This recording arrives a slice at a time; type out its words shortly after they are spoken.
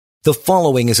The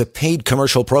following is a paid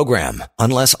commercial program.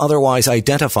 Unless otherwise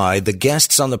identified, the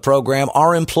guests on the program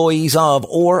are employees of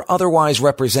or otherwise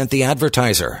represent the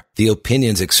advertiser. The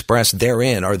opinions expressed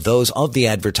therein are those of the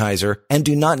advertiser and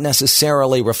do not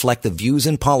necessarily reflect the views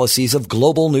and policies of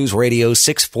Global News Radio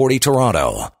 640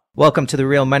 Toronto. Welcome to The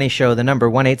Real Money Show, the number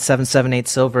 18778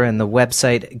 Silver and the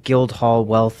website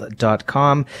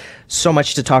guildhallwealth.com. So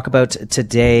much to talk about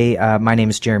today. My name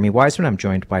is Jeremy Wiseman. I'm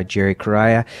joined by Jerry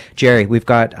Correia. Jerry, we've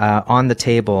got on the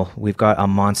table, we've got a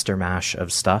monster mash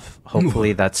of stuff.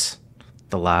 Hopefully that's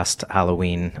the last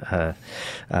Halloween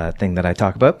thing that I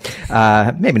talk about.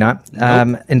 Maybe not.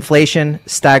 Nope. Inflation,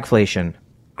 stagflation.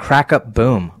 Crack up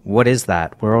boom. What is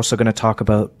that? We're also going to talk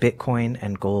about Bitcoin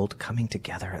and gold coming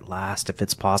together at last. If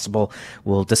it's possible,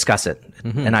 we'll discuss it.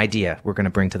 An idea we're going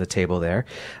to bring to the table there.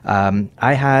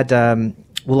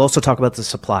 We'll also talk about the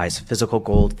supplies, physical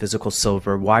gold, physical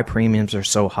silver, why premiums are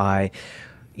so high,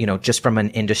 you know, just from an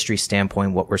industry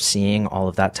standpoint, what we're seeing, all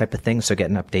of that type of thing. So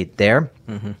get an update there.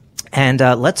 And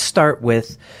let's start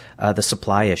with the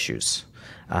supply issues.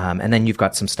 And then you've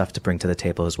got some stuff to bring to the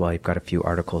table as well. You've got a few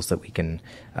articles that we can,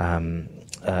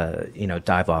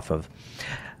 dive off of.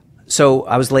 So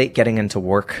I was late getting into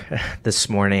work this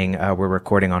morning. We're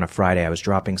recording on a Friday. I was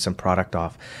dropping some product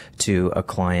off to a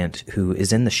client who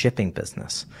is in the shipping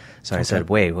business. So I said,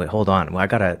 wait, hold on.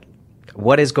 Well,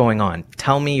 what is going on?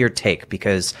 Tell me your take,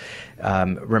 because,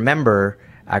 remember,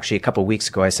 actually a couple of weeks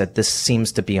ago, I said, this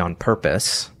seems to be on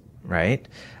purpose, right?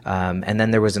 And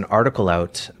then there was an article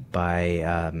out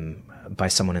by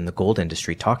someone in the gold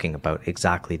industry talking about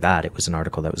exactly that. It was an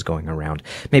article that was going around.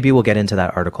 Maybe we'll get into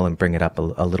that article and bring it up a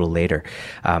little later.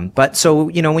 But so,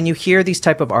 you know, when you hear these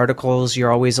type of articles,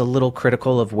 you're always a little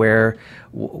critical of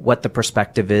what the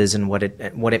perspective is and what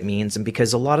it means. And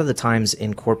because a lot of the times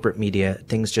in corporate media,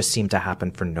 things just seem to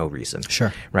happen for no reason.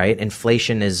 Sure. Right?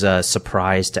 Inflation is a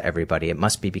surprise to everybody. It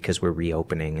must be because we're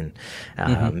reopening and,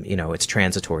 it's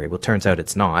transitory. Well, it turns out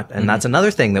it's not. And that's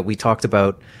another thing that we talked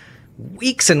about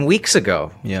weeks and weeks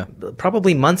ago,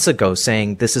 probably months ago,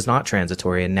 saying this is not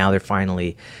transitory, and now they're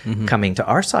finally coming to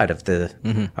our side of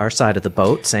the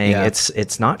boat, saying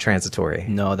it's not transitory.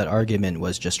 No, that argument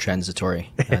was just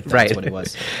transitory. That's right. What it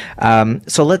was.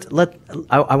 So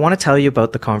I want to tell you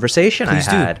about the conversation I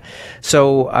had.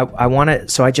 So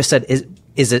I just said,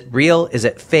 is it real? Is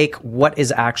it fake? What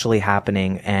is actually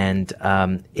happening? And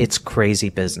it's crazy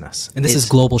business. And this is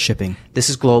global shipping. This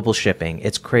is global shipping.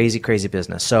 It's crazy, crazy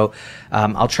business. So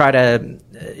I'll try to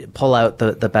pull out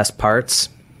the best parts.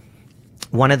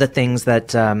 One of the things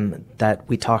that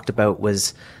we talked about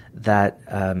was that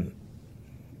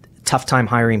tough time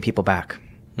hiring people back.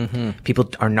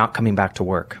 People are not coming back to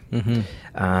work.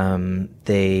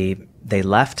 They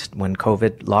left when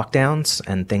COVID lockdowns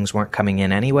and things weren't coming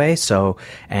in anyway,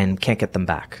 and can't get them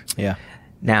back. Yeah.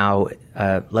 Now,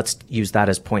 let's use that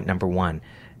as point number one.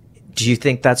 Do you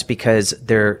think that's because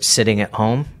they're sitting at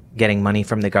home getting money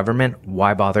from the government?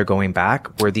 Why bother going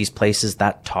back? Were these places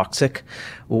that toxic?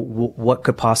 What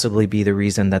could possibly be the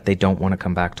reason that they don't want to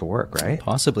come back to work, right?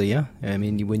 Possibly, yeah. I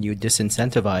mean, when you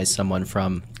disincentivize someone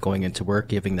from going into work,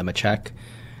 giving them a check,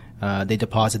 they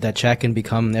deposit that check and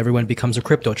everyone becomes a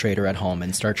crypto trader at home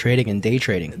and start trading and day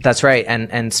trading. That's right.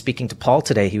 And speaking to Paul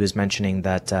today, he was mentioning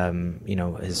that,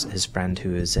 his friend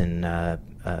who is in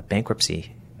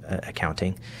bankruptcy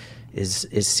accounting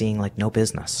is seeing like no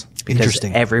business because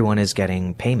everyone is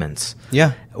getting payments.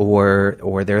 Yeah.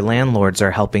 Or their landlords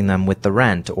are helping them with the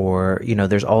rent, or,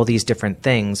 there's all these different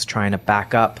things trying to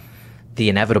back up the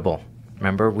inevitable.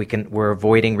 Remember, we're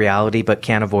avoiding reality, but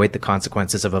can't avoid the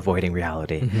consequences of avoiding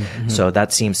reality. So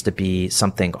that seems to be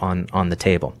something on the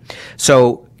table.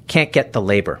 So can't get the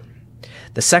labor.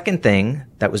 The second thing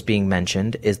that was being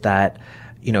mentioned is that,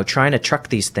 trying to truck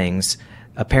these things,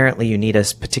 apparently you need a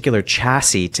particular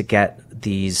chassis to get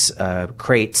these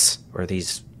crates or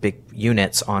these big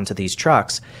units onto these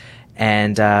trucks.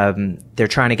 And they're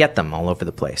trying to get them all over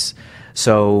the place.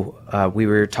 So we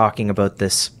were talking about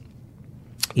this,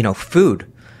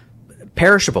 food,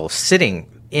 perishable, sitting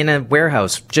in a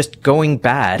warehouse, just going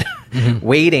bad,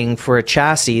 waiting for a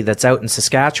chassis that's out in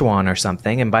Saskatchewan or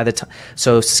something. And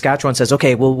so Saskatchewan says,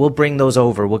 okay, we'll bring those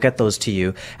over. We'll get those to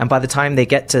you. And by the time they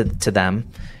get to them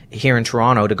here in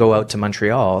Toronto to go out to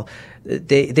Montreal,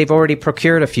 they've already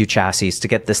procured a few chassis to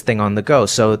get this thing on the go.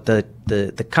 So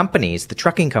the companies, the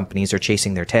trucking companies, are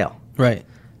chasing their tail. Right.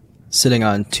 Sitting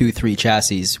on 2-3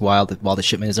 chassis while the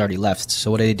shipment has already left. So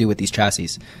what do they do with these chassis?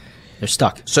 They're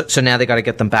stuck. So now they got to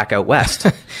get them back out west.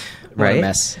 Right? What a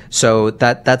mess. So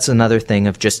that's another thing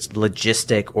of just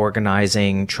logistic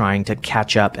organizing, trying to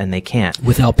catch up, and they can't.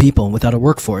 Without people, without a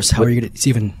workforce, how are you going to, it's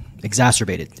even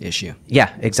exacerbated issue.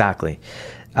 Yeah, exactly.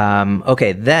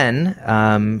 Okay, then,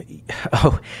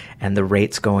 and the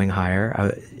rates going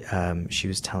higher. She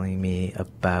was telling me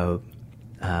about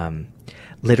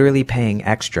literally paying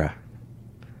extra.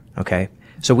 Okay,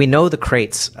 so we know the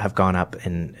crates have gone up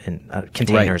in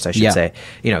containers, I should say.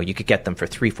 You know, you could get them for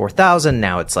 $3,000-4,000.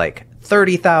 Now it's like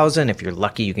 $30,000. If you're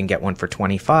lucky, you can get one for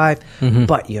 $25,000.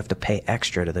 But you have to pay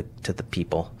extra to the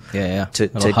people.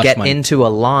 To get money into a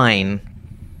line,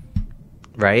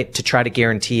 right? To try to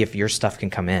guarantee if your stuff can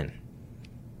come in.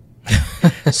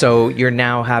 So you're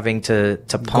now having to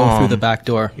palm. Go through the back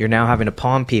door. You're now having to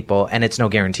palm people, and it's no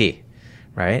guarantee,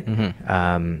 right?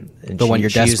 But when you're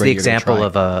desperate, used the example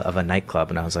of a nightclub,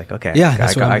 and I was like, okay,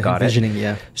 that's what I I'm got envisioning, it.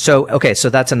 Yeah. So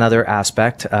that's another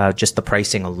aspect, just the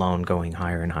pricing alone going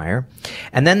higher and higher,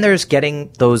 and then there's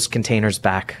getting those containers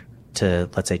back to,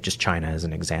 let's say, just China as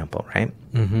an example, right?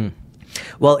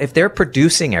 Well, if they're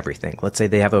producing everything, let's say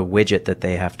they have a widget that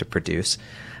they have to produce.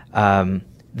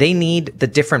 They need the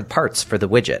different parts for the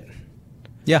widget.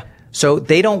 Yeah. So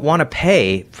they don't want to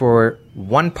pay for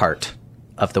one part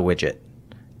of the widget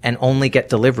and only get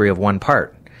delivery of one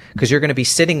part. Because you're going to be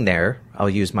sitting there. I'll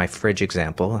use my fridge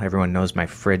example. Everyone knows my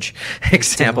fridge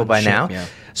example by now. Yeah.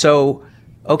 So,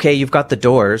 okay, you've got the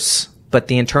doors, but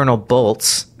the internal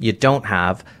bolts you don't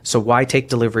have. So why take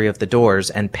delivery of the doors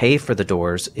and pay for the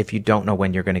doors if you don't know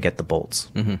when you're going to get the bolts?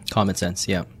 Common sense.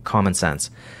 Yeah. Common sense.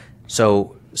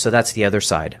 So that's the other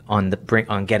side on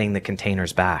getting the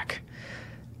containers back.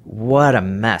 What a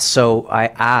mess. So I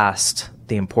asked,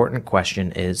 the important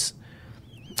question is,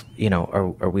 you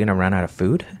know, are we going to run out of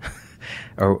food?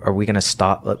 Or are we going to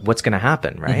stop? What's going to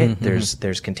happen, right?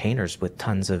 There's containers with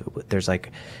tons of, there's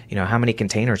like, you know, how many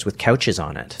containers with couches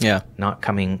on it? Yeah. Not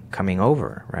coming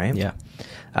over, right? Yeah.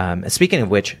 And speaking of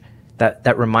which,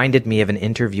 that reminded me of an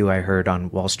interview I heard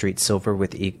on Wall Street Silver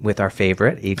with our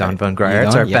favorite, Egon von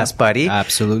Greyerz, our best buddy.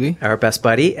 Absolutely. Our best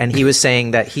buddy. And he was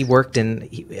saying that he worked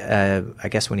I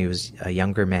guess when he was a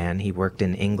younger man, he worked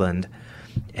in England,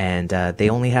 and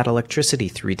they only had electricity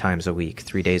 3 days a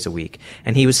week.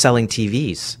 And he was selling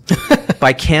TVs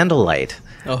by candlelight.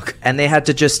 Okay. And they had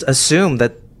to just assume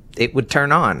that it would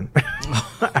turn on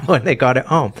when they got it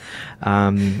home.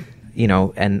 You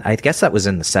know, and I guess that was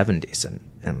in the 70s.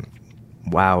 And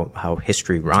wow, how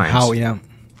history rhymes.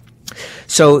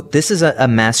 So this is a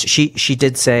mess. She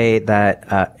did say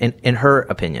that, in her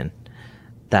opinion,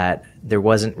 that there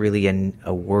wasn't really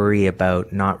a worry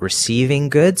about not receiving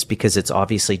goods because it's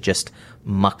obviously just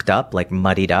mucked up, like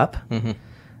muddied up.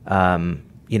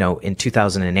 You know, in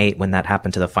 2008, when that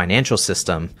happened to the financial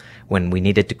system, when we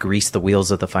needed to grease the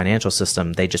wheels of the financial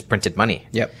system, they just printed money.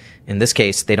 Yep. In this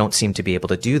case, they don't seem to be able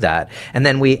to do that. And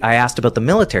then I asked about the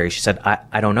military. She said,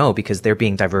 I don't know, because they're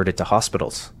being diverted to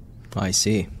hospitals. I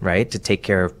see. Right? To take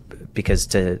care of, because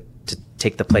to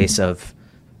take the place of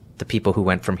the people who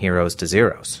went from heroes to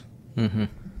zeros.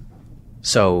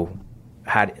 So,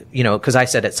 because I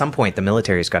said at some point the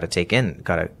military's got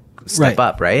to step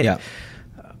up, right? Yeah.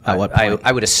 At what point?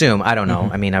 I would assume, I don't know.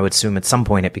 I mean, I would assume at some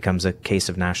point it becomes a case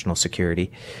of national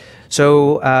security.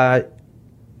 So,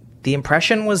 the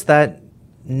impression was that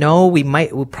no, we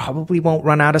probably won't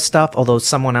run out of stuff. Although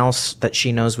someone else that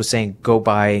she knows was saying, go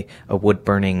buy a wood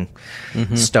burning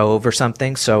stove or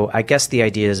something. So I guess the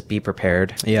idea is be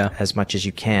prepared as much as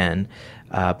you can.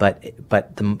 But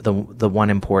the one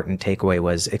important takeaway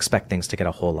was expect things to get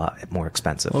a whole lot more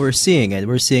expensive. Well, we're seeing it.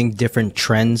 We're seeing different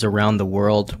trends around the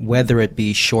world, whether it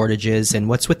be shortages and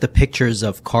what's with the pictures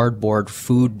of cardboard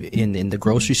food in the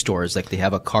grocery stores. Like they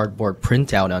have a cardboard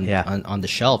printout on the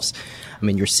shelves. I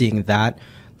mean, you're seeing that.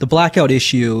 The blackout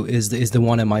issue is the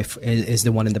one in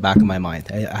the back of my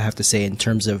mind. I have to say, in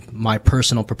terms of my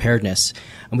personal preparedness,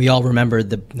 and we all remember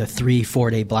the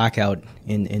 3-4 day blackout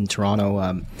in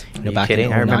Toronto. Back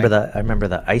kidding? in 2009. I remember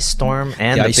the ice storm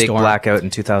and the big blackout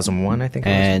in 2001. I think.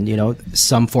 And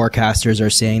some forecasters are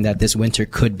saying that this winter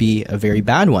could be a very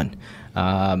bad one.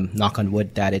 Knock on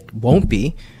wood that it won't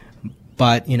be.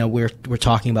 But we're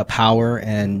talking about power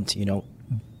and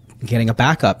getting a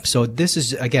backup. So this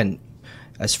is again.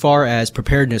 As far as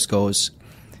preparedness goes,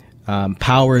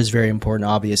 power is very important,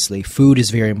 obviously. Food is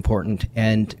very important.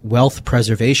 And wealth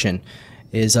preservation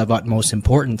is of utmost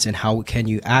importance. And how can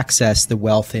you access the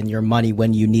wealth and your money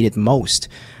when you need it most?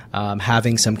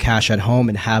 Having some cash at home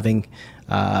and having,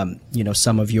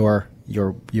 some of your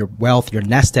wealth, your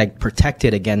nest egg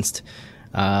protected against,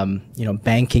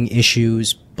 banking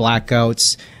issues,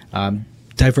 blackouts,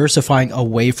 diversifying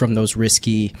away from those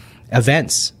risky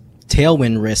events.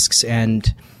 Tailwind risks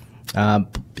and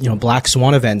black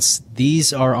swan events.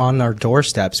 These are on our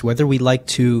doorsteps. Whether we like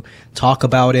to talk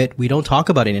about it, we don't talk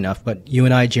about it enough. But you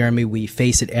and I, Jeremy, we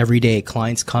face it every day.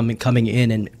 Clients coming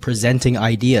in and presenting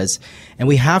ideas, and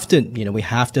we have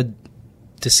to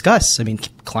discuss. I mean,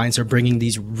 clients are bringing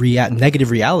these negative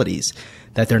realities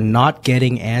that they're not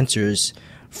getting answers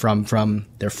from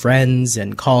their friends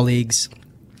and colleagues.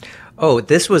 Oh,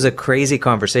 this was a crazy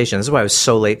conversation. This is why I was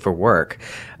so late for work.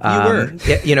 You were.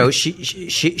 Yeah,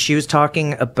 she was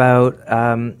talking about,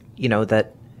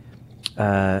 that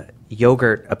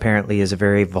yogurt apparently is a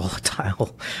very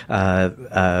volatile,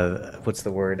 what's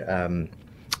the word?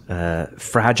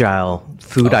 Fragile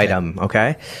food item.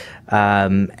 Okay.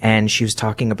 And she was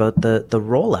talking about the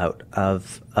rollout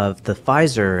of the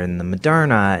Pfizer and the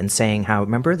Moderna and saying how,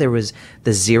 remember there was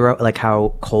the zero, like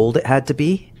how cold it had to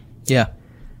be? Yeah.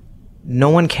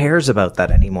 No one cares about that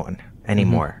anymore.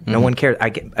 No one cares.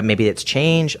 Maybe it's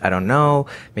changed. I don't know.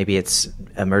 Maybe it's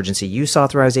emergency use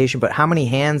authorization, but how many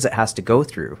hands it has to go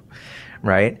through,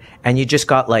 right? And you just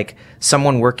got like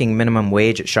someone working minimum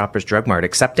wage at Shoppers Drug Mart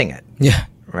accepting it. Yeah.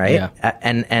 Right. Yeah.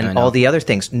 And all the other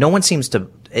things. No one seems to,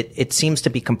 it seems to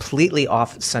be completely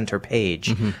off center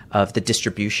page of the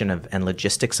distribution and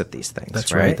logistics of these things.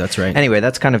 That's right. That's right. Anyway,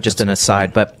 that's kind of just an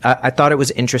aside, but I thought it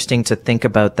was interesting to think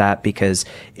about that because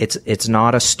it's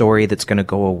not a story that's going to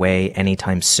go away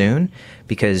anytime soon,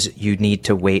 because you need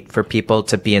to wait for people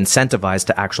to be incentivized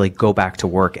to actually go back to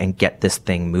work and get this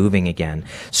thing moving again.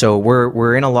 So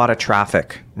we're in a lot of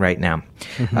traffic right now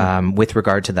with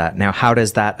regard to that. Now, how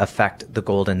does that affect the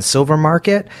gold and silver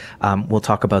market? We'll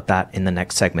talk about that in the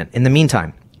next segment. In the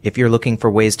meantime, if you're looking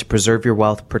for ways to preserve your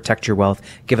wealth, protect your wealth,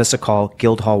 give us a call,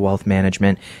 Guildhall Wealth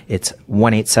Management. It's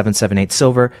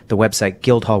 1-877-8-SILVER, the website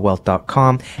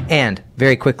guildhallwealth.com. And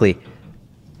very quickly,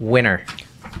 winner.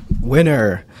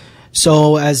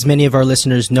 So as many of our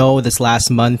listeners know, this last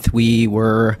month we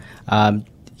were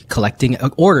collecting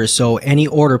orders. So any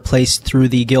order placed through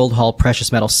the Guildhall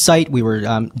Precious Metals site, we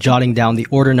were jotting down the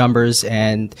order numbers,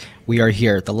 and we are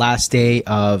here. The last day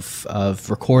of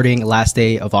recording, last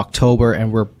day of October,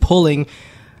 and we're pulling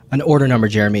an order number,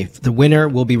 Jeremy. The winner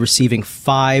will be receiving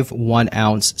 5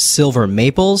 1-ounce silver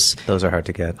maples. Those are hard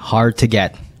to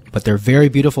get. But they're very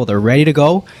beautiful. They're ready to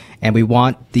go. And we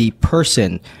want the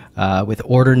person with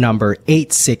order number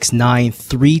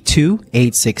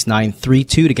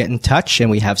 86932 to get in touch,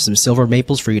 and we have some silver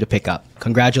maples for you to pick up.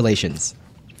 Congratulations.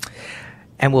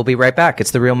 And we'll be right back. It's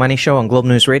The Real Money Show on Global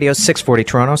News Radio, 640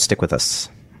 Toronto. Stick with us.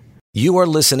 You are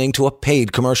listening to a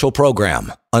paid commercial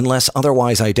program. Unless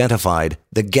otherwise identified,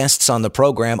 the guests on the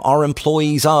program are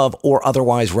employees of or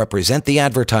otherwise represent the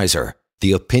advertiser.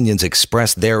 The opinions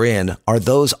expressed therein are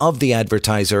those of the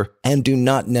advertiser and do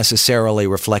not necessarily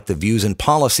reflect the views and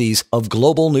policies of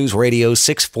Global News Radio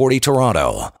 640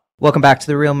 Toronto. Welcome back to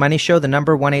The Real Money Show, the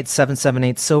number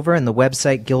 1-877-8-SILVER and the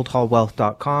website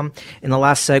guildhallwealth.com. In the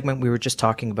last segment, we were just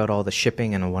talking about all the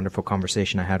shipping and a wonderful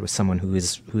conversation I had with someone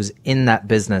who's in that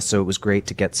business. So it was great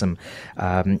to get some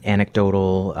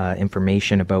anecdotal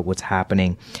information about what's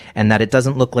happening and that it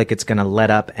doesn't look like it's going to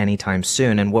let up anytime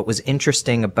soon. And what was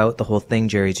interesting about the whole thing,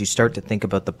 Jerry, is you start to think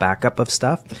about the backup of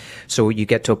stuff. So you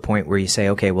get to a point where you say,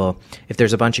 okay, well, if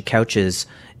there's a bunch of couches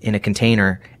in a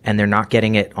container and they're not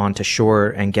getting it onto shore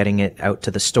and getting it out to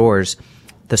the stores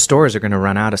are going to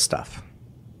run out of stuff,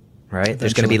 right? Eventually.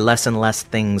 There's going to be less and less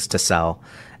things to sell.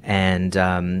 And,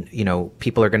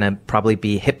 people are going to probably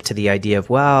be hip to the idea of,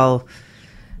 well,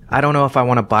 I don't know if I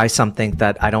want to buy something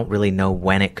that I don't really know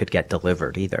when it could get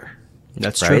delivered either.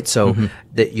 That's right. True. So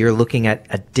that you're looking at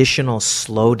additional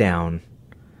slowdown,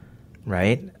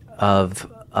 right, of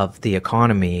the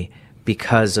economy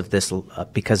because of this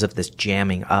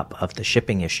jamming up of the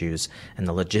shipping issues and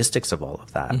the logistics of all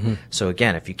of that. So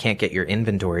again, if you can't get your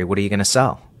inventory, what are you going to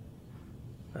sell?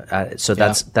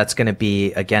 That's going to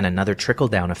be, again, another trickle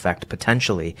down effect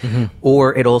potentially.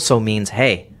 Or it also means,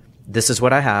 hey, this is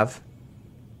what I have,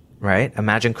 right?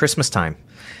 Imagine Christmas time.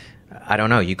 I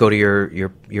don't know. You go to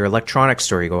your electronics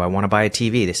store, you go, I want to buy a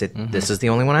TV. They said, this is the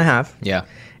only one I have. Yeah.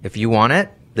 If you want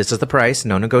it, this is the price,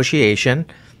 no negotiation.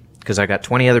 Because I got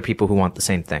 20 other people who want the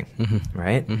same thing,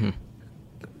 right?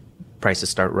 Prices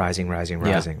start rising,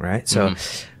 right? So,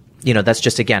 that's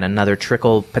just, again, another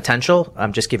trickle potential.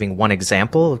 I'm just giving one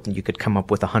example. You could come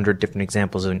up with 100 different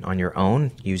examples on your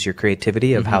own. Use your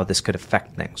creativity of how this could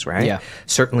affect things, right? Yeah.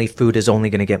 Certainly food is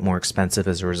only going to get more expensive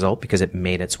as a result because it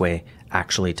made its way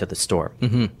actually to the store.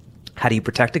 How do you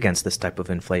protect against this type of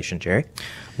inflation, Jerry?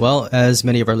 Well, as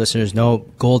many of our listeners know,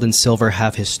 gold and silver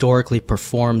have historically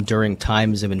performed during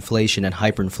times of inflation and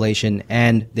hyperinflation,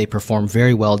 and they perform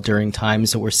very well during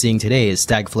times that we're seeing today is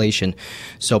stagflation.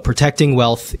 So protecting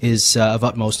wealth is of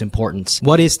utmost importance.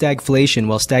 What is stagflation?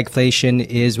 Well, stagflation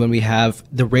is when we have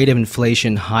the rate of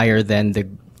inflation higher than the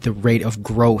rate of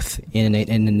growth in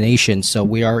a nation. So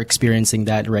we are experiencing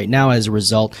that right now. As a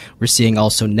result, we're seeing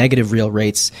also negative real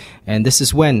rates. And this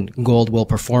is when gold will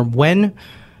perform. When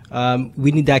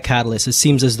we need that catalyst. It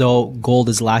seems as though gold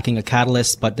is lacking a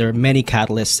catalyst, but there are many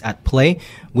catalysts at play.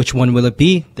 Which one will it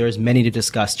be? There's many to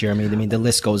discuss, Jeremy. I mean, the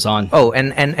list goes on. Oh,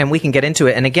 and we can get into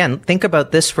it. And again, think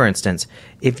about this, for instance.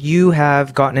 If you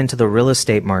have gotten into the real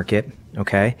estate market,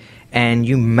 okay, and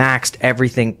you maxed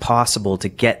everything possible to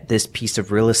get this piece of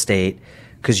real estate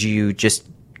because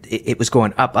it was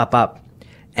going up, up, up.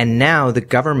 And now the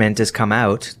government has come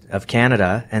out of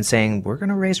Canada and saying, we're going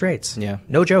to raise rates. Yeah.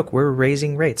 No joke. We're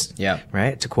raising rates. Yeah.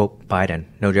 Right? To quote Biden,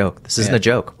 no joke. This isn't a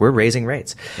joke. We're raising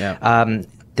rates. Yeah.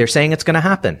 They're saying it's going to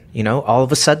happen. You know, all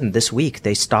of a sudden this week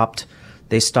they stopped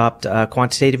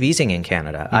quantitative easing in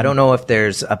Canada. Mm-hmm. I don't know if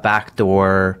there's a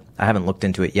backdoor. I haven't looked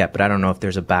into it yet, but I don't know if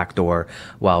there's a backdoor.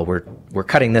 Well, we're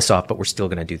cutting this off, but we're still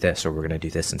going to do this, or we're going to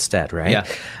do this instead, right?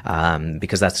 Yeah.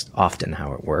 Because that's often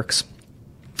how it works.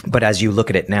 But as you look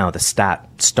at it now, the stat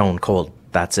stone cold.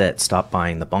 That's it. Stop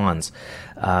buying the bonds.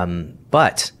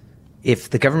 But if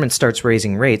the government starts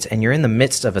raising rates and you're in the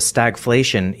midst of a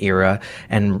stagflation era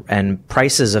and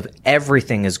prices of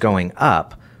everything is going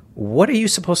up, what are you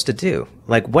supposed to do?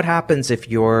 Like, what happens if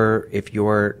you're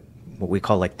what we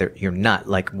call like your nut,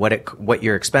 like what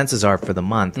your expenses are for the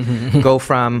month, go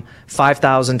from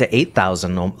 5,000 to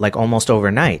 8,000, like almost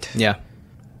overnight? Yeah.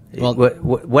 Well,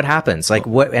 what happens? Like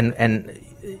what and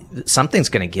something's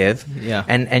going to give. Yeah.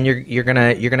 And you're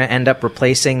gonna end up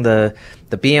replacing the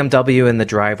BMW in the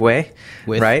driveway,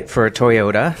 right, for a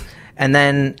Toyota. And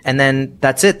then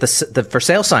that's it. The for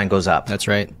sale sign goes up. That's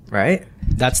right. Right.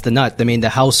 That's the nut. I mean, the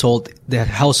household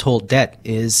debt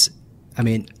is, I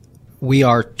mean, we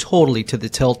are totally to the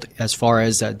tilt as far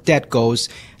as debt goes.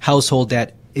 Household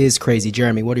debt is crazy.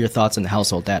 Jeremy, what are your thoughts on the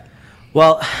household debt?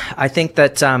 Well, I think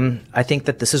that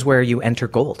this is where you enter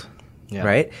gold. Yeah.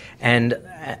 Right. And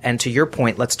to your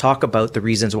point, let's talk about the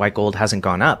reasons why gold hasn't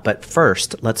gone up. But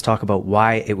first, let's talk about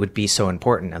why it would be so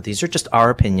important. Now, these are just our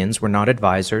opinions. We're not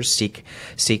advisors. Seek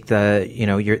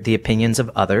the opinions of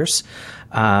others,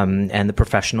 and the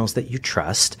professionals that you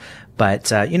trust. But,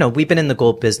 we've been in the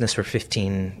gold business for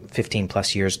 15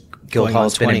 plus years.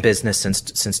 Guildhall's been in business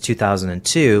since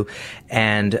 2002.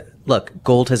 And look,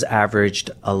 gold has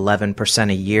averaged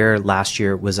 11% a year. Last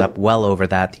year it was up well over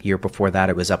that. The year before that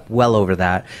it was up well over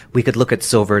that. We could look at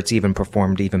silver. It's even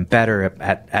performed even better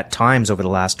at times over the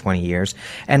last 20 years.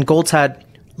 And gold's had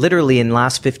literally in the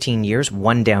last 15 years,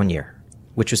 one down year,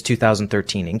 which was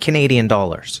 2013 in Canadian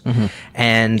dollars. Mm-hmm.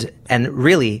 And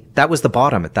really that was the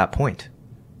bottom at that point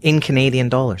in Canadian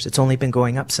dollars. It's only been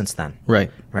going up since then.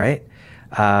 Right. Right.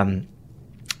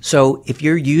 So if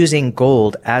you're using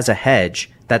gold as a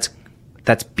hedge, that's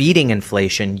beating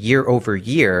inflation year over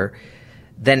year,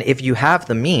 then if you have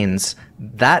the means,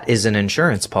 that is an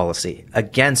insurance policy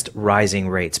against rising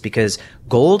rates, because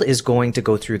gold is going to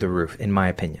go through the roof, in my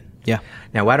opinion. Yeah.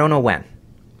 Now, I don't know when.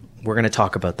 We're going to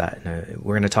talk about that.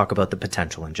 We're going to talk about the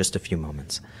potential in just a few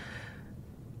moments.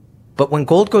 But when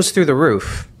gold goes through the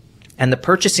roof and the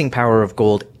purchasing power of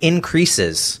gold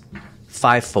increases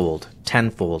fivefold,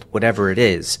 tenfold, whatever it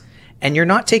is, and you're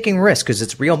not taking risk because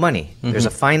it's real money. Mm-hmm. There's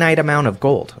a finite amount of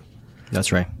gold.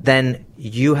 That's right. Then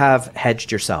you have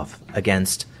hedged yourself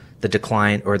against the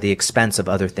decline or the expense of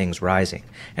other things rising.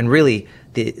 And really,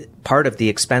 the part of the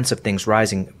expense of things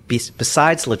rising,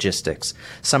 besides logistics,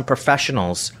 some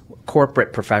professionals,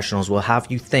 corporate professionals, will have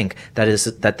you think that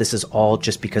this is all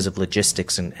just because of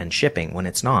logistics and shipping, when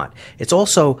it's not. It's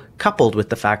also coupled with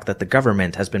the fact that the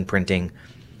government has been printing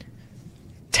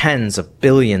tens of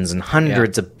billions and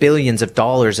hundreds of billions of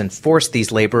dollars and force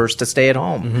these laborers to stay at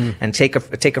home and take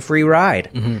a free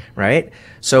ride, right?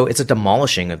 So it's a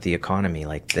demolishing of the economy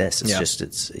like this.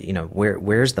 It's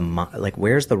where's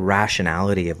the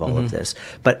rationality of all of this?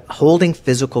 But holding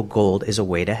physical gold is a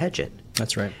way to hedge it.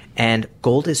 That's right. And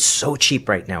gold is so cheap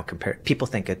right now people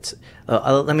think it's,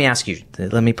 let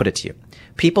me put it to you.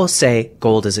 People say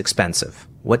gold is expensive.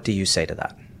 What do you say to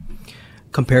that?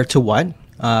 Compared to what?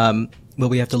 Well,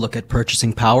 we have to look at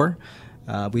purchasing power.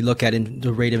 We look at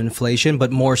the rate of inflation,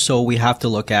 but more so we have to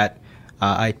look at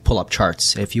I pull up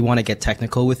charts. If you want to get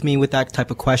technical with me with that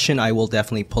type of question, I will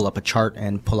definitely pull up a chart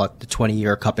and pull up the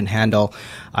 20-year cup and handle.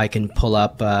 I can pull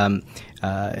up,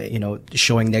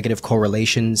 showing negative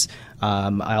correlations.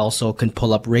 I also can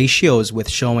pull up ratios with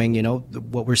showing,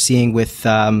 what we're seeing with,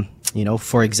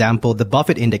 for example, the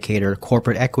Buffett indicator,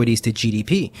 corporate equities to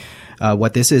GDP.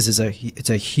 What this is it's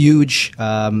a huge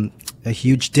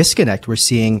disconnect. We're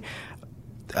seeing,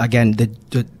 again,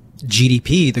 the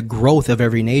GDP, the growth of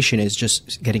every nation is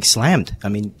just getting slammed. I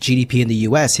mean, GDP in the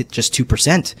US hit just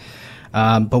 2%.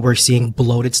 But we're seeing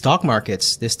bloated stock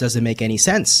markets. This doesn't make any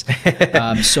sense.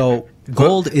 So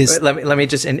gold is. Let me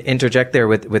just interject there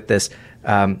with this,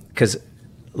 because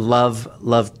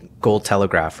love Gold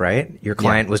Telegraph, right? Your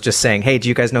client was just saying, "Hey, do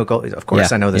you guys know gold?" Of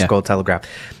course, I know this Gold Telegraph.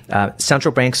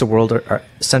 Central banks around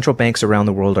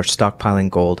the world are stockpiling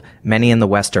gold. Many in the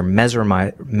West are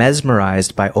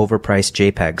mesmerized by overpriced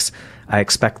JPEGs. I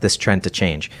expect this trend to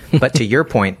change. But to your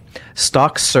point,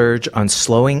 stocks surge on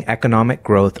slowing economic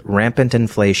growth, rampant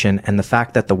inflation, and the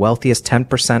fact that the wealthiest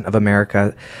 10% of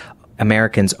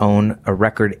Americans own a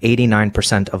record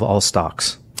 89% of all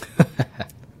stocks.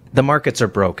 The markets are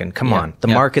broken. Come on. The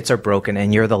markets are broken,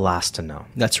 and you're the last to know.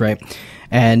 That's right.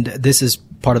 And this is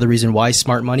part of the reason why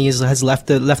smart money has left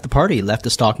the party, left the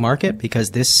stock market,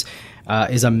 because this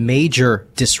is a major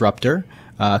disruptor.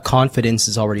 Confidence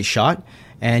is already shot.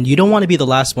 And you don't want to be the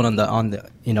last one on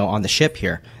the ship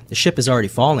here. The ship is already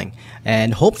falling,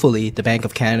 and hopefully the Bank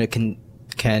of Canada can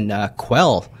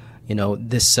quell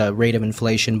this rate of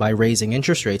inflation by raising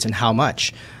interest rates, and how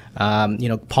much.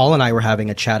 Paul and I were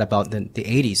having a chat about the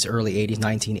 80s, early 80s,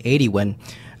 1980, when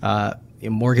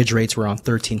mortgage rates were on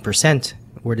 13%.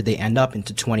 Where did they end up?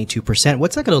 Into 22%.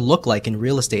 What's that going to look like in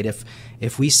real estate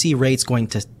if we see rates going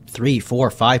to 3,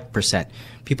 4, 5%?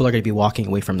 People are going to be walking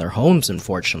away from their homes,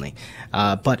 unfortunately.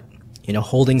 But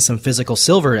holding some physical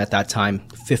silver at that time,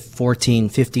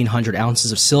 1,500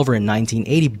 ounces of silver in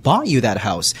 1980 bought you that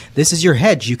house. This is your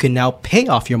hedge. You can now pay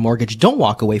off your mortgage. Don't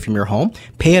walk away from your home.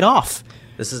 Pay it off.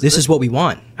 This is what we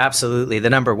want. Absolutely. The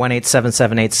number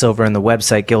 1-877-8-SILVER and the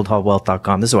website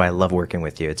guildhallwealth.com. This is why I love working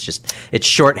with you. It's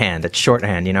shorthand. And, it's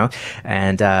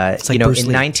like in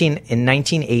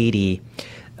 1980,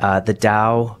 the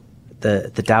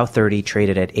Dow 30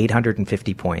 traded at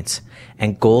 850 points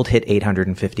and gold hit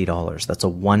 $850. That's a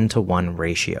 1-to-1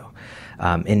 ratio.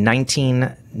 In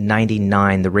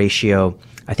 1999, the ratio,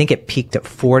 I think it peaked at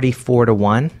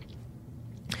 44-to-1.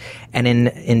 And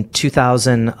in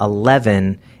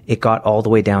 2011, it got all the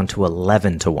way down to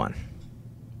 11-to-1.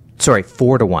 Sorry,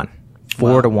 4-to-1.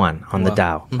 4-to-1 on the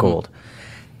Dow gold.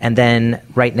 And then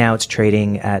right now it's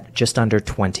trading at just under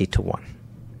 20-to-1.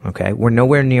 Okay. We're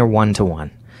nowhere near 1-to-1.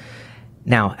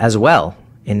 Now, as well,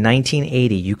 in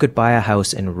 1980, you could buy a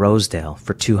house in Rosedale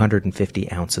for 250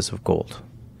 ounces of gold.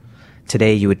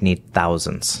 Today, you would need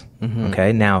thousands.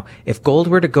 Okay. Now, if gold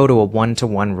were to go to a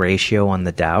 1-to-1 ratio on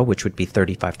the Dow, which would be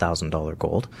 $35,000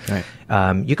 gold, right,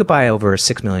 you could buy over a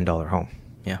 $6 million home.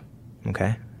 Yeah.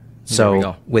 Okay.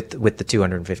 So with the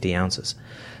 250 ounces.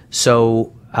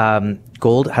 So,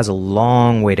 gold has a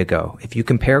long way to go. If you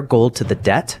compare gold to the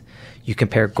debt, you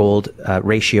compare gold,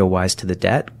 ratio wise to the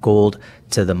debt, gold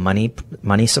to the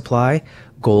money supply,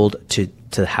 gold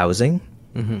to housing.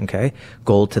 Okay.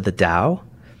 Gold to the Dow,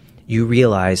 you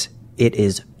realize it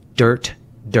is dirt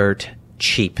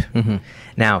cheap.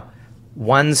 Now,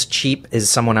 one's cheap is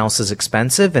someone else's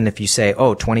expensive. And if you say,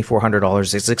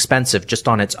 $2,400 is expensive just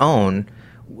on its own,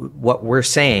 what we're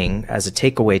saying as a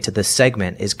takeaway to this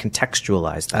segment is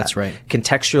contextualize that. That's right.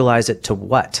 Contextualize it to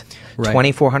what? Right.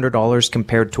 $2,400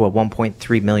 compared to a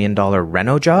 $1.3 million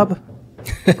reno job?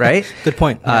 Right? Good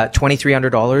point. Yeah.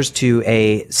 $2,300 to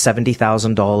a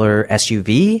 $70,000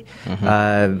 SUV,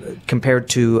 compared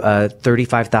to a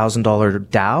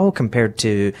 $35,000 Dow, compared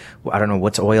to, I don't know,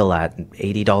 what's oil at?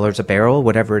 $80 a barrel,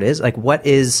 whatever it is. Like, what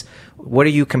are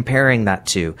you comparing that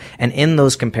to? And in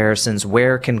those comparisons,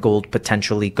 where can gold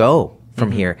potentially go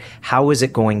from here? How is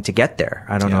it going to get there?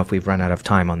 I don't know if we've run out of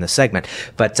time on this segment,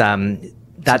 but,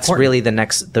 that's really the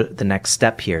next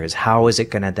step here is how is it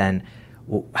going to then,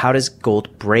 how does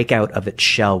gold break out of its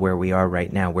shell where we are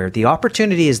right now, where the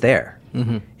opportunity is there?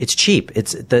 It's cheap.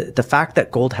 It's the fact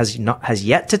that gold has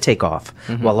yet to take off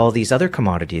while all these other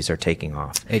commodities are taking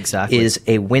off. Exactly. Is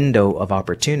a window of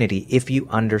opportunity if you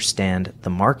understand the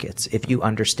markets. If you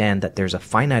understand that there's a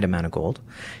finite amount of gold,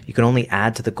 you can only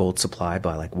add to the gold supply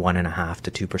by like 1.5%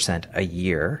 to 2% a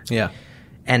year. Yeah.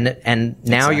 And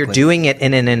now you're doing it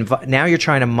in now you're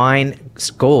trying to mine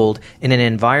gold in an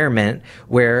environment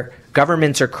where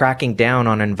governments are cracking down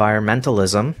on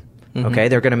environmentalism Okay.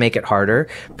 They're going to make it harder.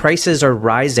 Prices are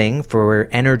rising for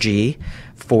energy,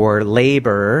 for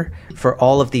labor, for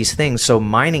all of these things. So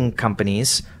mining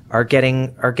companies are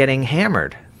getting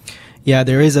hammered. Yeah,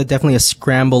 there is definitely a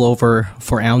scramble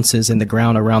for ounces in the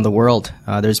ground around the world.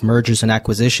 There's mergers and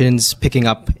acquisitions picking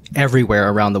up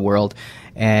everywhere around the world,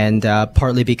 and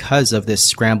partly because of this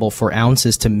scramble for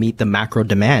ounces to meet the macro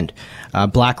demand.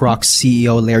 BlackRock's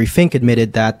CEO Larry Fink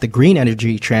admitted that the green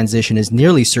energy transition is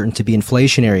nearly certain to be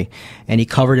inflationary, and he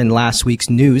covered in last week's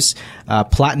news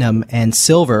platinum and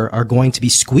silver are going to be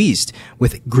squeezed,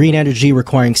 with green energy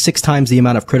requiring 6 times the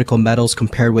amount of critical metals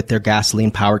compared with their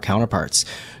gasoline-powered counterparts.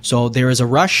 So there is a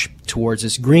rush towards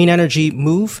this green energy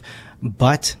move,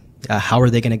 but how are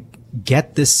they going to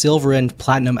get this silver and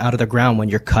platinum out of the ground when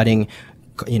you're cutting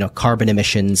carbon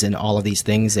emissions and all of these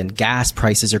things, and gas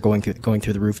prices are going through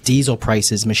the roof, diesel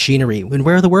prices, machinery. And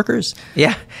where are the workers?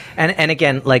 Yeah. And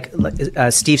again, like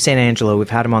Steve St. Angelo,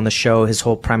 we've had him on the show. His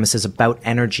whole premise is about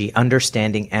energy,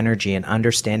 understanding energy and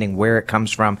understanding where it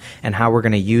comes from and how we're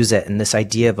going to use it. And this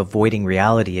idea of avoiding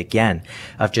reality again,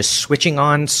 of just switching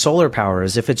on solar power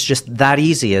as if it's just that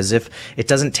easy, as if it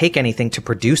doesn't take anything to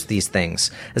produce these things,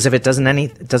 as if it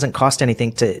doesn't cost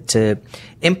anything to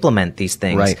implement these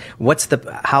things. Right.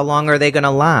 How long are they going to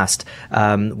last?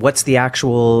 What's the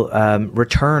actual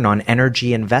return on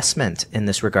energy investment in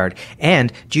this regard?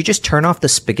 And do you just turn off the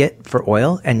spigot for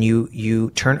oil and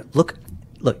you look,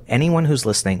 anyone who's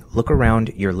listening, look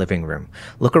around your living room,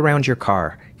 look around your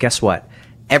car. Guess what?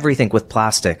 Everything with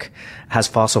plastic has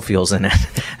fossil fuels in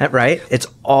it, right? It's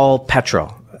all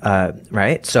petrol,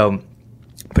 right? So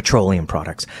petroleum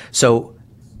products. So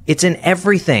it's in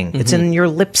everything. It's in your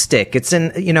lipstick. It's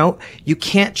in, you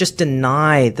can't just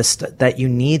deny that you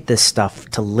need this stuff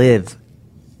to live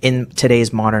in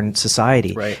today's modern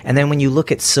society. Right. And then when you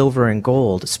look at silver and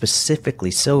gold,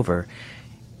 specifically silver,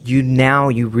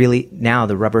 now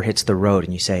the rubber hits the road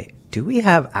and you say, do we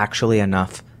have actually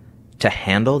enough to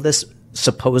handle this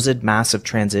supposed massive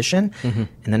transition?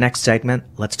 In the next segment,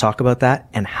 let's talk about that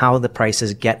and how the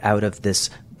prices get out of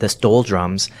this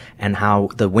doldrums and how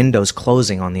the window's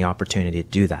closing on the opportunity to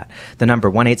do that. The number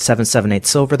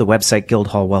 1-877-8-SILVER, the website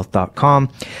guildhallwealth.com.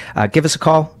 Give us a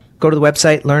call. Go to the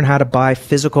website, learn how to buy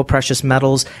physical precious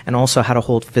metals and also how to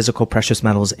hold physical precious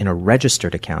metals in a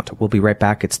registered account. We'll be right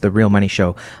back. It's The Real Money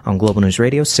Show on Global News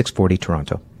Radio, 640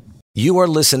 Toronto. You are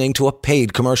listening to a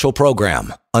paid commercial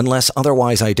program. Unless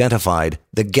otherwise identified,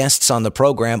 the guests on the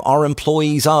program are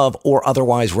employees of or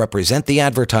otherwise represent the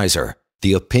advertiser.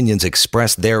 The opinions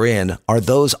expressed therein are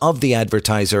those of the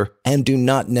advertiser and do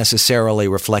not necessarily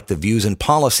reflect the views and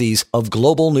policies of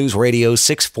Global News Radio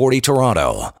 640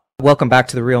 Toronto. Welcome back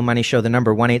to The Real Money Show, the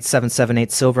number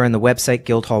 1-877-8-SILVER and the website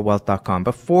guildhallwealth.com.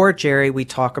 Before, Jerry, we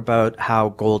talk about how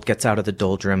gold gets out of the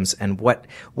doldrums and what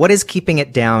is keeping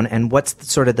it down and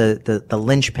what's sort of the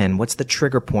linchpin, what's the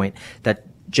trigger point that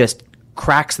just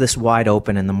cracks this wide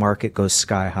open and the market goes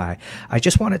sky high. I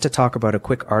just wanted to talk about a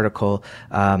quick article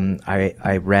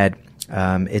I read.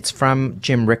 It's from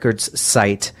Jim Rickard's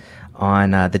site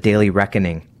on the Daily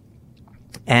Reckoning.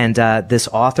 And this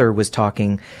author was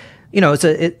talking,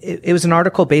 it was an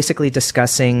article basically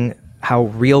discussing how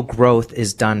real growth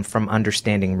is done from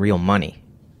understanding real money.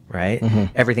 Right?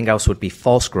 Everything else would be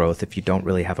false growth if you don't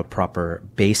really have a proper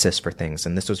basis for things.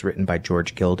 And this was written by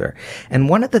George Gilder. And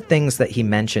one of the things that he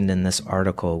mentioned in this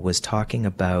article was talking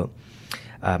about,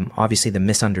 obviously the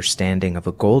misunderstanding of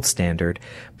a gold standard,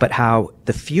 but how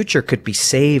the future could be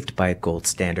saved by a gold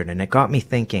standard. And it got me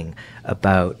thinking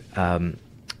about, and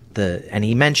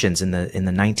he mentions in the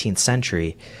 19th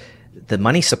century, the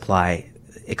money supply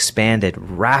expanded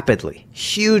rapidly,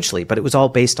 hugely, but it was all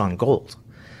based on gold.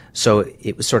 So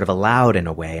it was sort of allowed in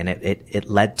a way, and it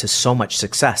led to so much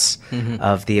success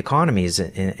of the economies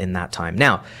in that time.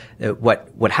 Now,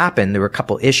 what happened, there were a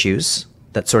couple issues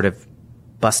that sort of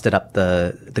busted up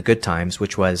the good times,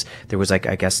 which was there was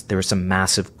there were some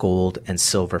massive gold and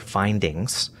silver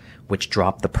findings, which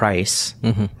dropped the price,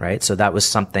 right? So that was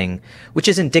something which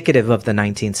is indicative of the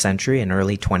 19th century and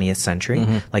early 20th century.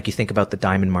 Like you think about the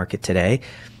diamond market today,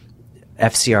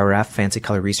 FCRF, Fancy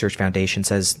Color Research Foundation,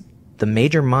 says the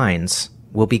major mines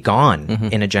will be gone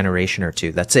in a generation or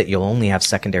two. That's it. You'll only have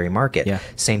secondary market. Yeah.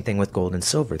 Same thing with gold and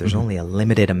silver. There's only a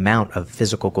limited amount of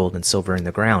physical gold and silver in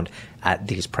the ground at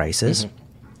these prices.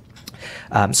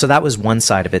 So that was one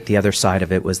side of it. The other side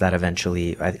of it was that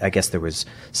eventually, I guess there was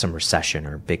some recession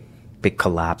or big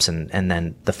collapse. And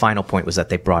then the final point was that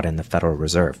they brought in the Federal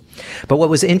Reserve. But what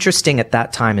was interesting at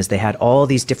that time is they had all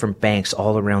these different banks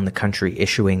all around the country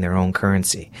issuing their own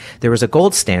currency. There was a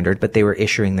gold standard, but they were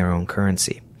issuing their own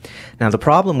currency. Now, the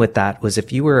problem with that was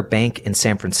if you were a bank in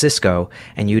San Francisco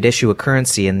and you'd issue a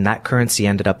currency and that currency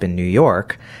ended up in New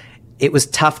York, it was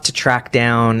tough to track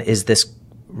down. Is this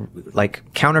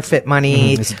like counterfeit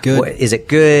money? Is it good? Is it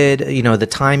good? You know, the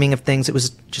timing of things, it was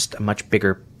just a much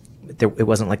bigger, it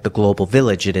wasn't like the global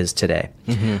village it is today.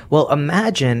 Well,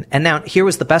 imagine, and now here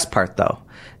was the best part though.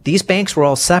 These banks were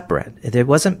all separate. It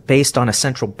wasn't based on a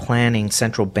central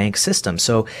bank system.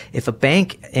 So if a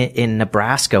bank in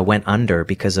Nebraska went under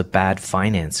because of bad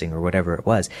financing or whatever it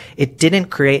was, it didn't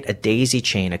create a daisy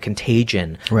chain, a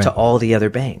contagion to all the other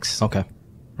banks. Okay.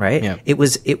 Right? Yeah. It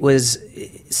was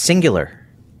singular.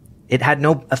 It had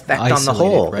no effect on the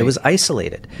whole. Right? It was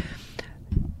isolated.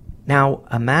 Now,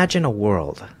 imagine a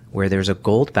world where there's a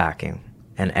gold backing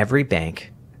and every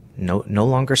bank, no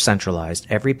longer centralized,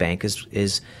 every bank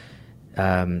has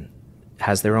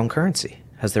their own currency,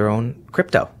 has their own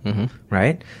crypto,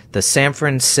 right? The San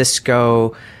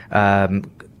Francisco ninth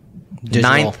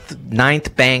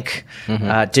bank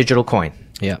digital coin.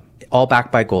 Yeah. All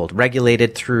backed by gold,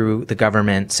 regulated through the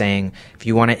government saying, if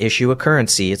you want to issue a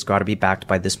currency, it's got to be backed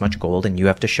by this much gold and you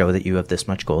have to show that you have this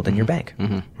much gold in your bank,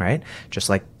 right? Just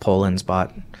like Poland's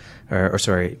bought,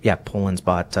 Poland's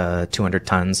bought 200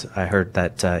 tons. I heard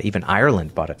that even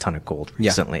Ireland bought a ton of gold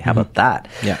recently. How about that?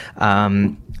 Yeah.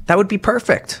 That would be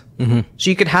perfect. So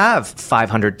you could have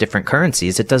 500 different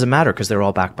currencies. It doesn't matter because they're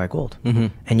all backed by gold,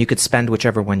 and you could spend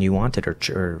whichever one you wanted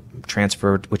or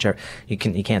transfer whichever. You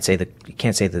can't say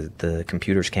the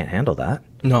computers can't handle that.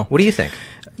 No. What do you think?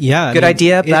 Yeah. Good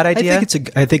idea? Bad idea?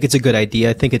 I think it's a good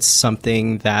idea. I think it's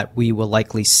something that we will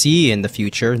likely see in the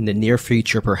future, in the near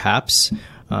future, perhaps.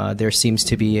 There seems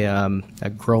to be a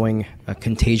growing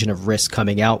contagion of risk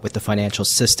coming out with the financial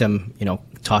system. You know,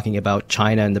 talking about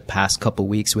China in the past couple of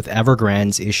weeks with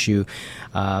Evergrande's issue.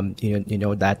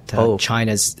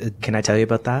 China's. Can I tell you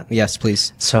about that? Yes,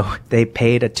 please. So they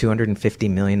paid a $250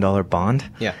 million bond.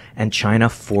 Yeah. And China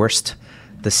forced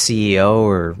the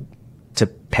CEO to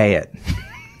pay it.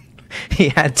 He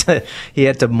had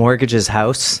to mortgage his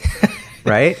house.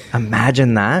 Right?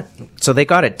 Imagine that. So they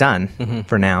got it done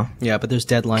for now. Yeah, but there's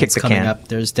deadlines coming up.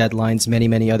 There's deadlines,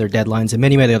 many other deadlines, and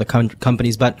many other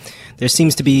companies. But there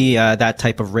seems to be that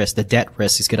type of risk. The debt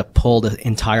risk is going to pull the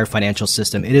entire financial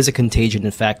system. It is a contagion, in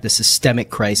fact, a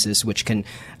systemic crisis, which can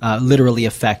literally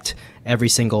affect every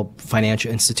single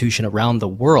financial institution around the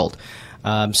world.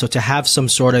 So to have some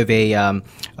sort of a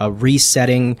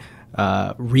resetting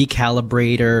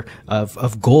recalibrator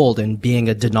of gold and being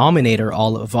a denominator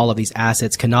of all of these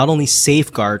assets can not only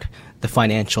safeguard the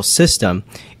financial system,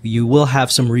 you will have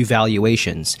some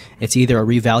revaluations. It's either a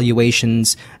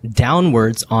revaluations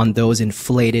downwards on those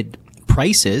inflated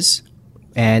prices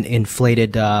and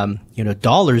inflated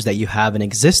dollars that you have in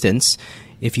existence.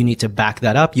 If you need to back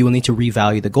that up, you will need to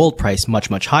revalue the gold price much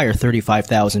higher,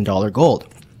 $35,000 gold.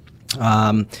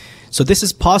 So this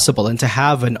is possible, and to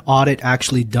have an audit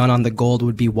actually done on the gold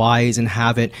would be wise, and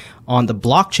have it on the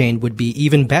blockchain would be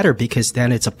even better, because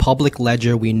then it's a public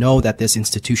ledger. We know that this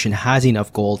institution has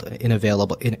enough gold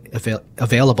available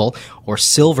or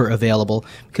silver available,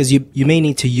 because you may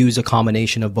need to use a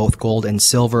combination of both gold and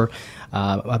silver,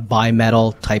 a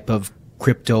bimetal type of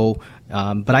crypto.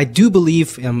 But I do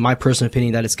believe, in my personal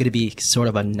opinion, that it's going to be sort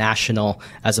of a national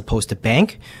as opposed to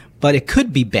bank, but it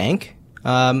could be bank.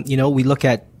 We look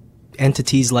at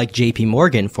entities like JP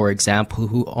Morgan, for example,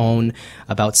 who own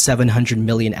about 700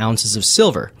 million ounces of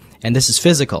silver, and this is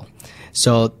physical.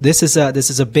 So this is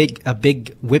a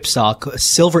big whipsaw.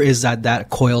 Silver is that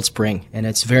coiled spring, and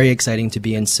it's very exciting to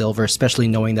be in silver, especially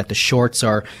knowing that the shorts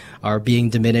are being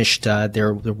diminished.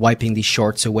 They're wiping these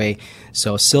shorts away.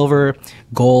 So silver,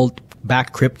 gold,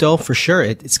 backed crypto for sure.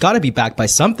 It's got to be backed by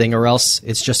something, or else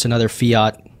it's just another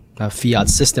fiat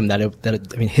system that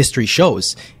history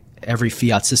shows. Every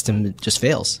fiat system just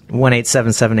fails.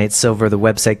 1-877-8-SILVER, the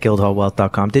website,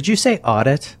 guildhallwealth.com. Did you say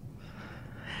audit?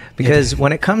 Because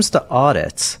when it comes to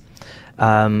audits,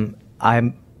 I'm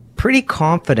pretty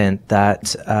confident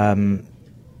that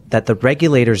that the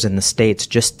regulators in the States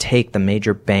just take the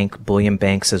major bullion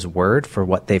banks' word for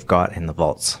what they've got in the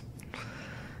vaults.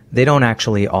 They don't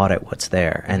actually audit what's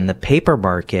there. And the paper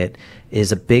market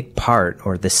is a big part,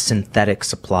 or the synthetic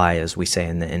supply, as we say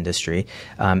in the industry,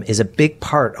 is a big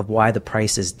part of why the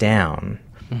price is down.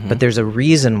 But there's a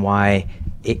reason why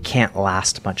it can't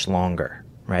last much longer,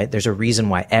 right? There's a reason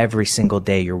why every single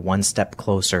day you're one step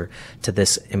closer to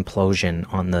this implosion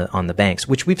on the banks,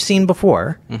 which we've seen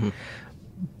before.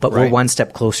 But we're one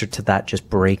step closer to that just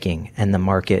breaking, and the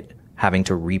market having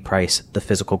to reprice the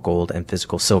physical gold and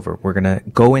physical silver. We're going to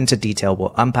go into detail.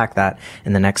 We'll unpack that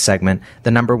in the next segment.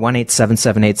 The number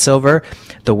 18778 silver,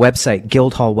 the website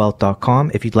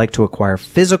guildhallwealth.com. If you'd like to acquire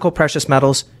physical precious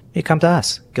metals, you come to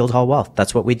us, Guildhall Wealth.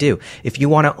 That's what we do. If you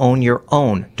want to own your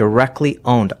own, directly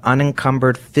owned,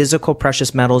 unencumbered physical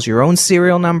precious metals, your own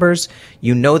serial numbers,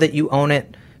 you know that you own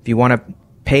it. If you want to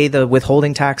pay the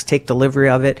withholding tax, take delivery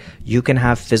of it, you can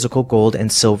have physical gold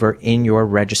and silver in your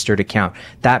registered account.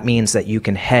 That means that you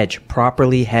can hedge,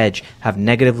 properly hedge, have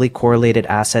negatively correlated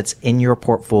assets in your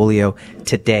portfolio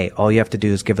today. All you have to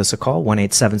do is give us a call,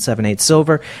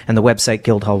 18778-SILVER, and the website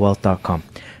guildhallwealth.com.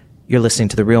 You're listening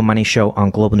to The Real Money Show on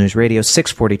Global News Radio,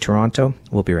 640 Toronto.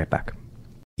 We'll be right back.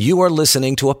 You are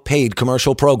listening to a paid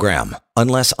commercial program.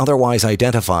 Unless otherwise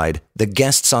identified, the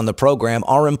guests on the program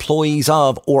are employees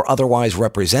of or otherwise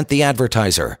represent the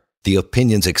advertiser. The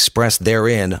opinions expressed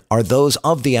therein are those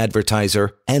of the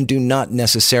advertiser and do not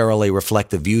necessarily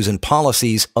reflect the views and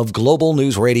policies of Global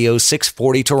News Radio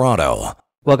 640 Toronto.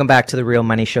 Welcome back to The Real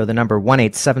Money Show, the number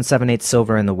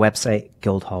 18778-SILVER and the website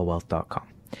guildhallwealth.com.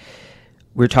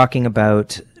 We're talking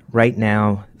about right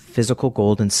now, physical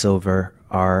gold and silver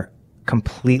are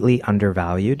completely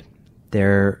undervalued.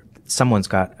 Someone's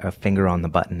got a finger on the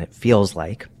button, it feels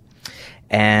like.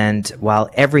 And while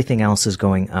everything else is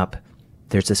going up,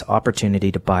 there's this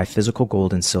opportunity to buy physical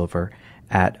gold and silver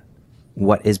at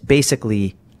what is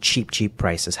basically cheap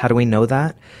prices. How do we know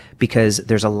that? Because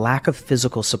there's a lack of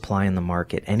physical supply in the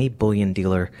market. Any bullion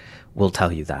dealer will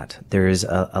tell you that. There is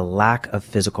a lack of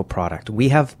physical product. We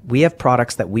have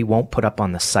products that we won't put up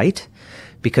on the site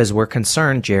because we're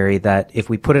concerned, Jerry, that if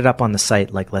we put it up on the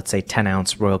site, like let's say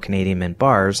 10-ounce Royal Canadian Mint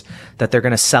bars, that they're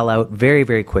going to sell out very,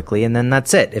 very quickly. And then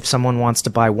that's it. If someone wants to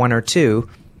buy one or two,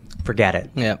 forget it.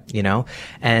 Yeah. You know,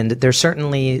 and there's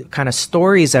certainly kind of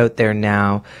stories out there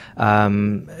now. I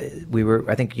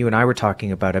think you and I were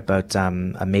talking about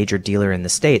a major dealer in the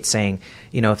States saying,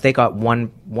 you know, if they got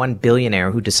one billionaire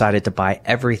who decided to buy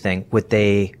everything, would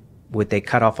they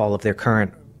cut off all of their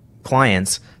current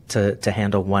clients to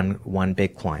handle one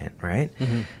big client, right?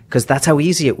 Because that's how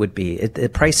easy it would be. The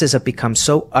prices have become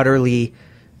so utterly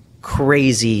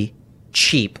crazy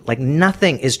cheap. Like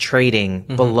nothing is trading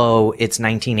below its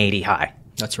 1980 high.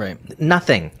 That's right.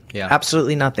 Nothing. Yeah.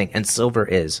 Absolutely nothing. And silver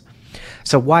is.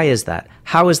 So why is that?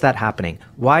 How is that happening?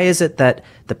 Why is it that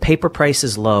the paper price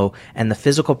is low and the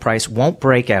physical price won't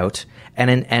break out? And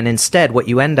instead what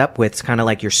you end up with is kind of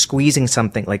like you're squeezing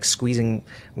something, like squeezing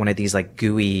one of these like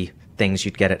gooey things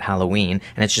you'd get at Halloween,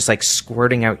 and it's just like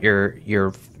squirting out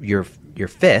your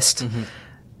fist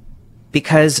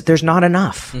because there's not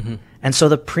enough. And so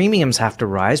the premiums have to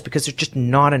rise because there's just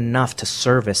not enough to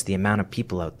service the amount of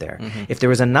people out there. If there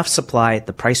was enough supply,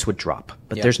 the price would drop,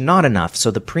 but there's not enough.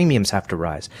 So the premiums have to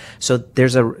rise. So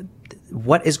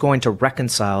what is going to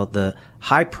reconcile the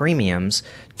high premiums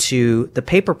to the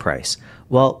paper price?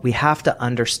 Well, we have to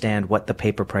understand what the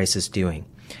paper price is doing.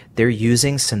 They're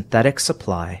using synthetic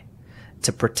supply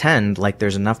to pretend like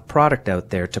there's enough product out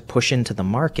there to push into the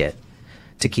market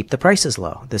to keep the prices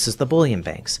low. This is the bullion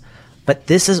banks. But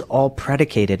this is all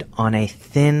predicated on a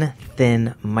thin,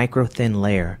 micro-thin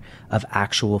layer of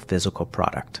actual physical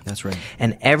product. That's right.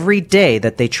 And every day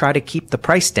that they try to keep the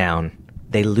price down,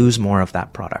 they lose more of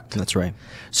that product. That's right.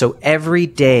 So every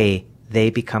day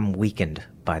they become weakened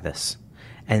by this.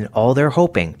 And all they're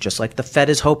hoping, just like the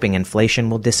Fed is hoping inflation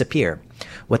will disappear,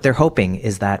 what they're hoping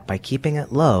is that by keeping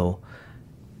it low,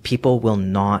 people will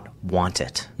not want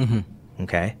it.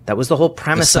 Okay? That was the whole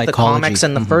premise of the comics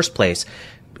in the first place.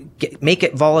 Make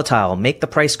it volatile, make the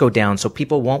price go down so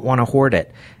people won't want to hoard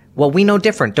it. Well, we know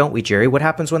different, don't we, Jerry? What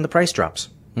happens when the price drops?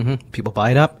 People buy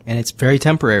it up, and it's very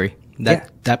temporary.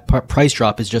 That price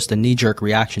drop is just a knee-jerk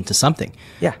reaction to something.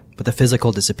 Yeah. But the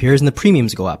physical disappears and the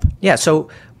premiums go up. Yeah. So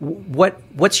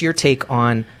what's your take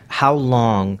on how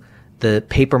long the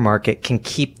paper market can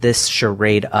keep this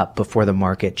charade up before the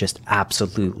market just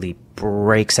absolutely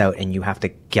breaks out and you have to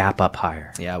gap up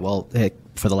higher? Yeah, well,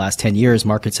 for the last 10 years,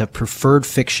 markets have preferred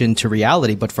fiction to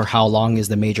reality, but for how long is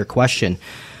the major question.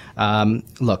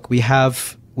 Look, we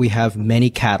have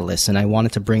many catalysts, and I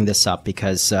wanted to bring this up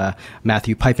because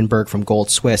Matthew Piepenburg from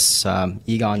Gold Swiss,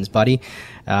 Egon's buddy,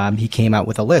 he came out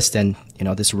with a list, and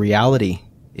this reality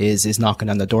is knocking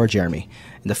on the door, Jeremy.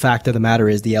 And the fact of the matter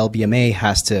is the LBMA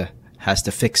has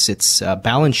to fix its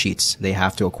balance sheets. They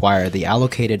have to acquire the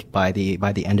allocated by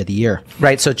the end of the year.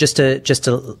 Right. So just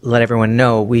to let everyone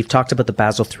know, we've talked about the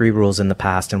Basel III rules in the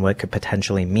past and what it could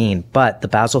potentially mean, but the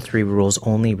Basel III rules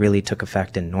only really took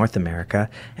effect in North America,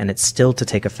 and it's still to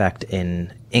take effect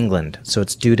in England. So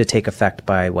it's due to take effect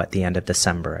by the end of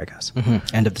December, I guess.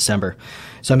 End of December.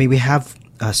 So we have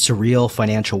surreal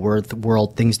financial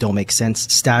world. Things don't make sense.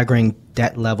 Staggering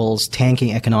debt levels,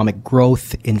 tanking economic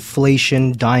growth,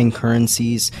 inflation, dying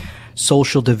currencies,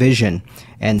 social division,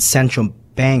 and central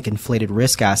bank inflated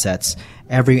risk assets.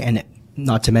 And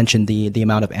not to mention the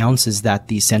amount of ounces that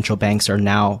the central banks are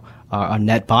now on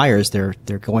net buyers. They're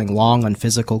going long on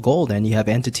physical gold, and you have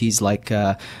entities like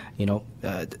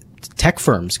tech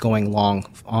firms going long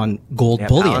on gold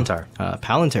bullion.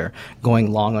 Palantir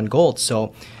going long on gold.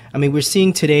 So, I mean, we're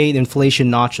seeing today the inflation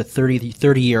notch a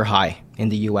 30-year high in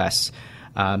the U.S.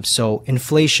 So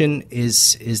inflation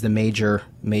is the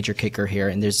major kicker here,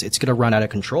 and it's going to run out of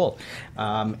control.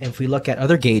 If we look at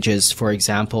other gauges, for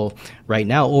example, right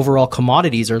now, overall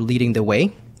commodities are leading the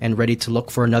way and ready to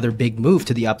look for another big move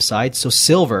to the upside. So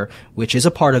silver, which is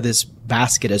a part of this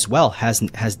basket as well, has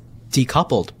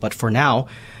decoupled. But for now,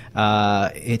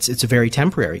 it's a very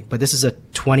temporary. But this is a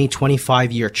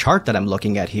 25 year chart that I'm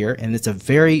looking at here, and it's a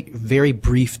very, very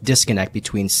brief disconnect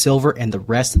between silver and the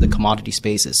rest of the commodity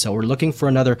spaces. So we're looking for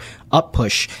another up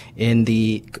push in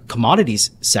the commodities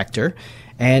sector.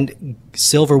 And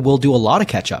silver will do a lot of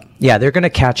catch up. Yeah, they're going to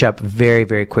catch up very,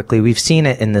 very quickly. We've seen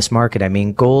it in this market. I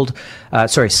mean,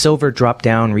 silver dropped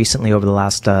down recently over the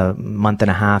last month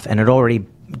and a half, and it already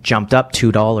jumped up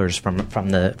 $2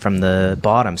 from the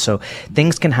bottom. So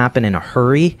things can happen in a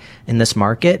hurry in this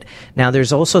market. Now,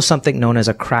 there's also something known as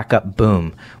a crack up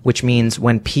boom, which means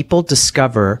when people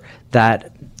discover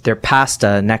that their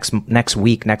pasta next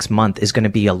week, next month is going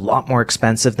to be a lot more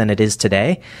expensive than it is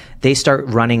today, they start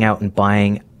running out and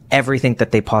buying everything that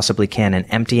they possibly can and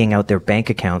emptying out their bank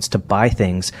accounts to buy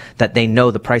things that they know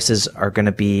the prices are going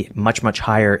to be much, much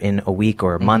higher in a week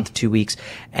or a month, 2 weeks,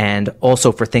 and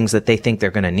also for things that they think they're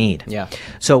going to need. Yeah.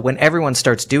 So when everyone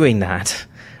starts doing that,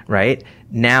 right,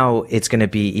 now it's going to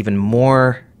be even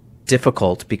more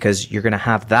difficult because you're going to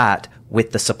have that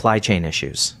with the supply chain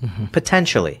issues.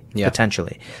 Potentially.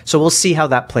 So we'll see how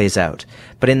that plays out.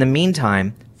 But in the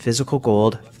meantime, physical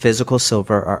gold, physical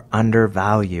silver are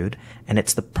undervalued, and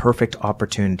it's the perfect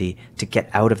opportunity to get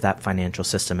out of that financial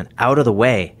system and out of the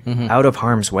way, out of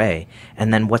harm's way.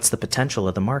 And then what's the potential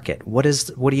of the market? What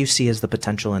do you see as the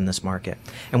potential in this market?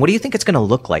 And what do you think it's going to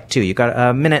look like too? You got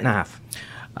a minute and a half.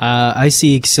 I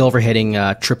see silver hitting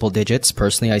triple digits.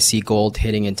 Personally, I see gold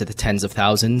hitting into the tens of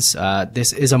thousands.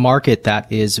 This is a market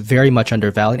that is very much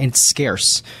undervalued and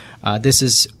scarce. This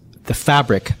is the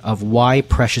fabric of why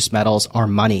precious metals are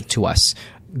money to us.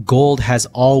 Gold has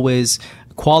always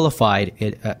qualified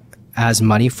it as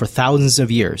money for thousands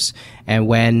of years. And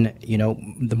when,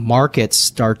 the markets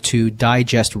start to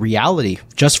digest reality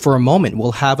just for a moment,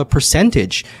 we'll have a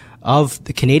percentage of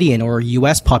the Canadian or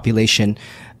US population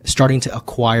starting to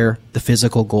acquire the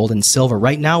physical gold and silver.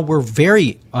 Right now, we're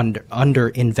very under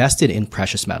invested in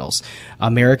precious metals.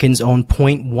 Americans own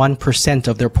 0.1%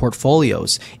 of their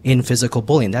portfolios in physical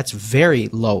bullion. That's very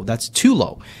low. That's too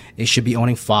low. They should be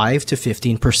owning 5 to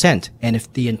 15%. And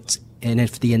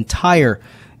if the entire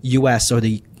US or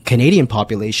the Canadian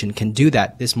population can do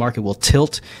that, this market will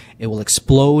tilt, it will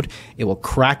explode, it will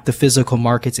crack the physical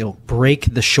markets, it will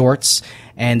break the shorts.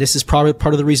 And this is probably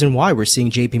part of the reason why we're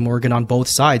seeing JP Morgan on both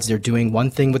sides. They're doing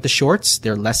one thing with the shorts,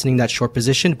 they're lessening that short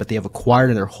position, but they have acquired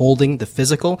and they're holding the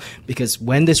physical, because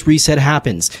when this reset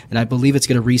happens, and I believe it's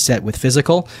going to reset with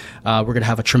physical, we're going to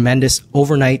have a tremendous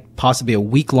overnight, possibly a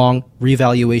week-long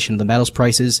revaluation of the metals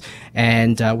prices,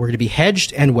 and we're going to be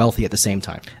hedged and wealthy at the same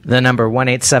time. The number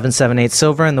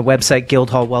 18778-SILVER and the website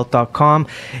guildhallwealth.com.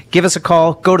 Give us a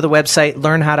call, go to the website,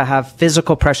 learn how to have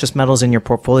physical precious metals in your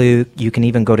portfolio. You can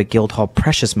even go to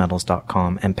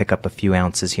guildhallpreciousmetals.com and pick up a few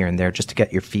ounces here and there just to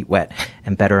get your feet wet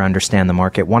and better understand the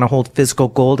market. Want to hold physical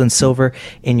gold and silver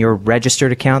in your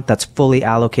registered account that's fully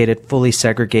allocated, fully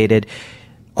segregated.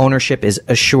 Ownership is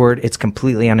assured. It's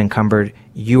completely unencumbered.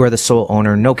 You are the sole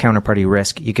owner. No counterparty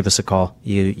risk. You give us a call.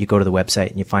 You go to the website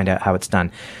and you find out how it's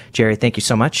done. Jerry, thank you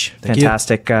so much.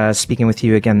 Fantastic speaking with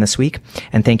you again this week.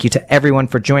 And thank you to everyone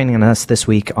for joining us this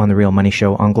week on The Real Money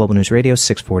Show on Global News Radio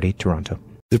 640 Toronto.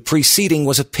 The preceding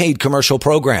was a paid commercial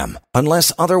program.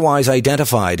 Unless otherwise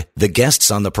identified, the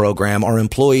guests on the program are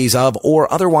employees of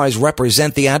or otherwise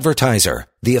represent the advertiser.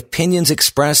 The opinions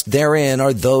expressed therein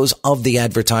are those of the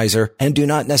advertiser and do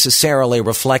not necessarily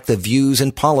reflect the views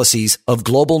and policies of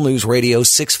Global News Radio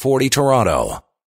 640 Toronto.